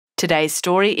Today's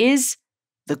story is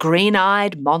The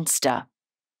Green-Eyed Monster.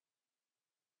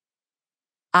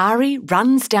 Ari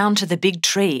runs down to the big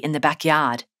tree in the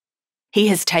backyard. He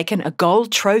has taken a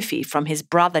gold trophy from his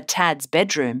brother Tad's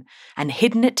bedroom and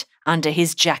hidden it under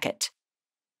his jacket.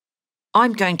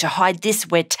 "I'm going to hide this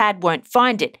where Tad won't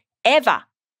find it, ever."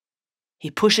 He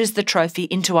pushes the trophy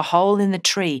into a hole in the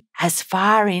tree as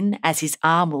far in as his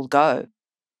arm will go.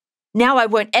 "Now I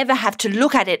won't ever have to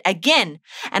look at it again,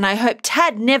 and I hope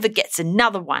Tad never gets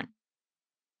another one."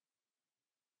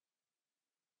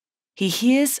 He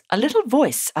hears a little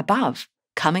voice above,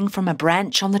 coming from a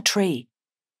branch on the tree.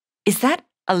 Is that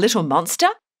a little monster?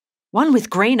 One with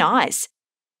green eyes.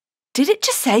 Did it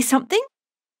just say something?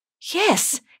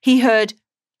 Yes, he heard,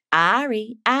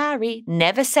 "Ari, Ari,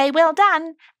 never say well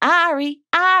done. Ari,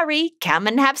 Ari, come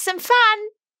and have some fun."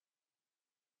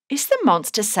 Is the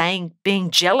monster saying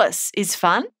being jealous is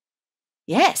fun?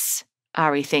 Yes,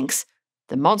 Ari thinks.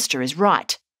 The monster is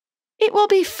right. It will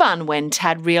be fun when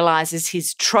Tad realises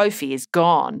his trophy is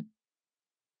gone.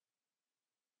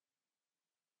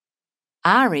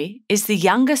 Ari is the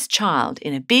youngest child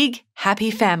in a big,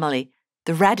 happy family,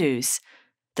 the Radus.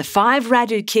 The 5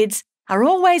 Radu kids are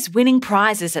always winning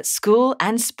prizes at school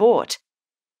and sport.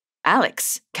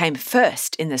 Alex came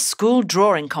first in the school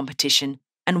drawing competition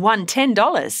and won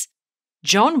 $10.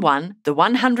 John won the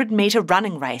 100-metre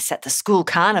running race at the school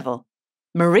carnival.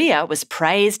 Maria was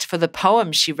praised for the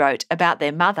poem she wrote about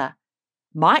their mother.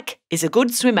 Mike is a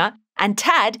good swimmer and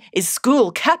Tad is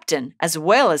school captain as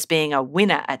well as being a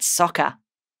winner at soccer.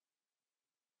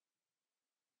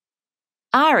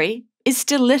 Ari is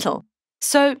still little,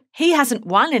 so he hasn't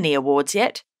won any awards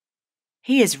yet.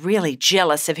 He is really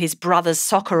jealous of his brother's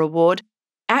soccer award.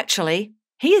 Actually,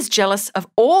 he is jealous of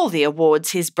all the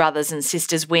awards his brothers and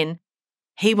sisters win.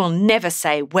 He will never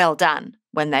say well done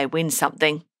when they win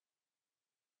something.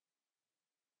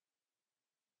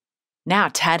 Now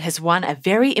Tad has won a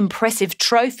very impressive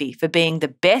trophy for being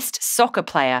the best soccer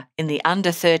player in the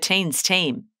under-13s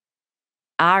team.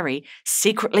 Ari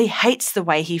secretly hates the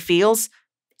way he feels,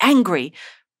 angry,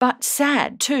 but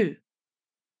sad too.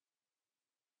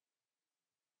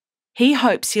 He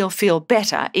hopes he'll feel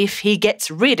better if he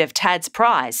gets rid of Tad's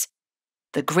prize.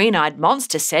 The green-eyed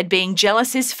monster said being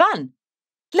jealous is fun.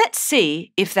 Let's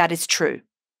see if that is true.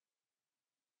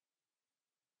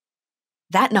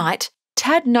 That night,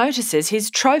 Tad notices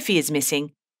his trophy is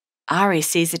missing. Ari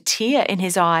sees a tear in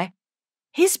his eye.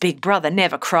 His big brother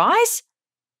never cries.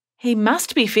 He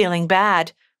must be feeling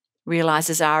bad,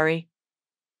 realises Ari.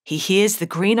 He hears the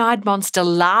green-eyed monster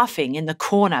laughing in the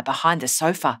corner behind the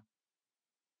sofa.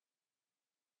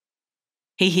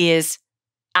 He hears,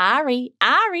 "Ari,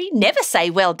 Ari, never say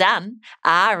well done.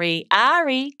 Ari,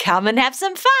 Ari, come and have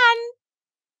some fun."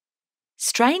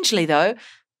 Strangely though,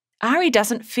 Ari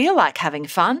doesn't feel like having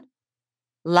fun.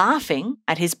 Laughing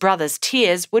at his brother's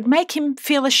tears would make him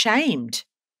feel ashamed.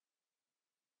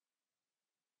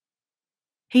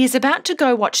 He is about to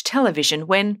go watch television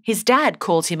when his dad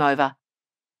calls him over.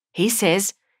 He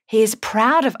says he is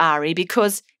proud of Ari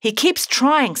because he keeps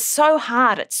trying so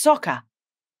hard at soccer.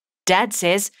 Dad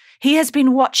says he has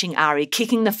been watching Ari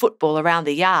kicking the football around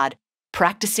the yard,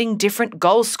 practicing different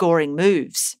goal-scoring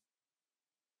moves.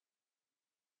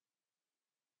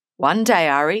 "One day,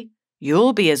 Ari,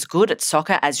 you'll be as good at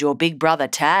soccer as your big brother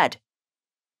Tad.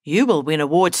 You will win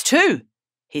awards too,"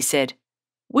 he said.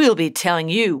 "We'll be telling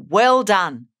you well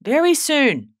done very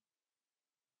soon."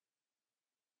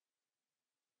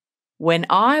 When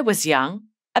I was young,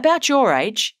 about your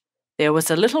age, there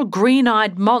was a little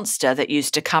green-eyed monster that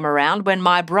used to come around when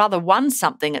my brother won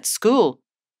something at school.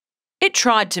 It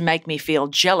tried to make me feel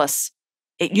jealous.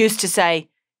 It used to say,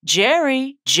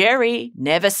 "Jerry, Jerry,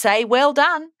 never say well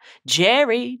done.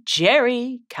 Jerry,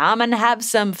 Jerry, come and have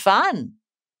some fun."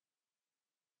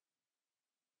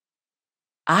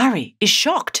 Ari is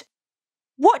shocked.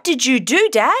 "What did you do,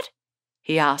 Dad?"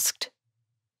 he asked.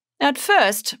 "At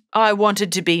first, I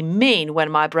wanted to be mean when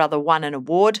my brother won an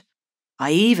award.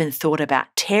 I even thought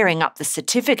about tearing up the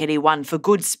certificate he won for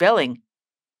good spelling.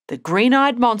 The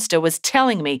green-eyed monster was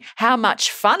telling me how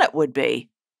much fun it would be."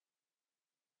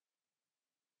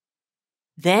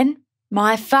 Then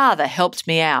my father helped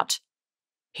me out.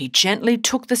 He gently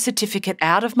took the certificate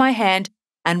out of my hand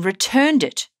and returned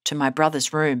it to my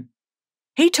brother's room.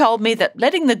 He told me that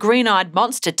letting the green-eyed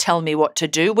monster tell me what to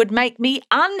do would make me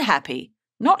unhappy,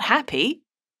 not happy.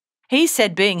 He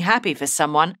said being happy for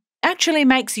someone actually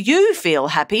makes you feel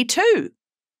happy too.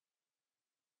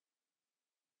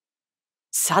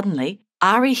 Suddenly,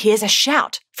 Ari hears a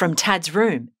shout from Tad's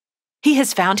room. He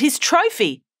has found his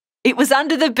trophy. It was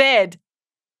under the bed.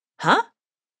 Huh?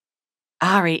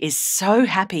 Ari is so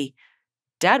happy.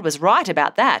 Dad was right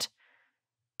about that.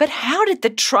 But how did the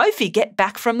trophy get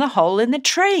back from the hole in the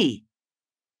tree?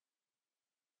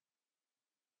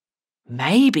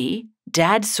 Maybe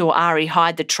Dad saw Ari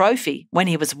hide the trophy when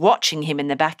he was watching him in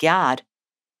the backyard.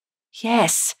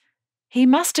 Yes, he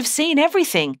must have seen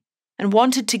everything and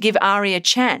wanted to give Ari a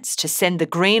chance to send the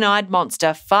green-eyed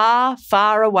monster far,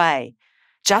 far away,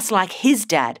 just like his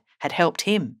dad had helped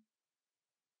him.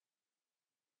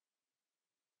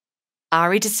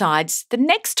 Ari decides the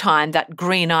next time that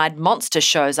green-eyed monster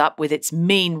shows up with its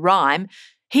mean rhyme,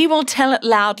 he will tell it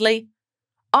loudly,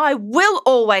 "I will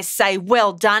always say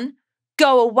well done.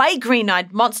 Go away,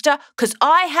 green-eyed monster, 'cause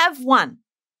I have won."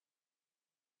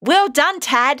 "Well done,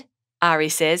 Tad," Ari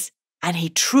says, and he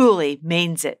truly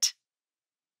means it.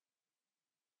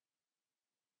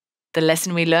 The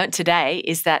lesson we learnt today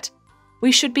is that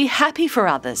we should be happy for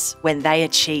others when they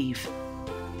achieve.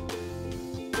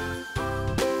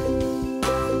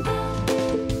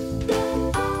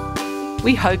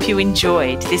 We hope you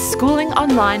enjoyed this Schooling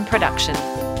Online production.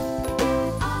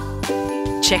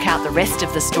 Check out the rest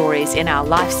of the stories in our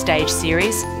Life Stage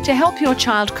series to help your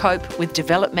child cope with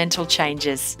developmental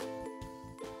changes.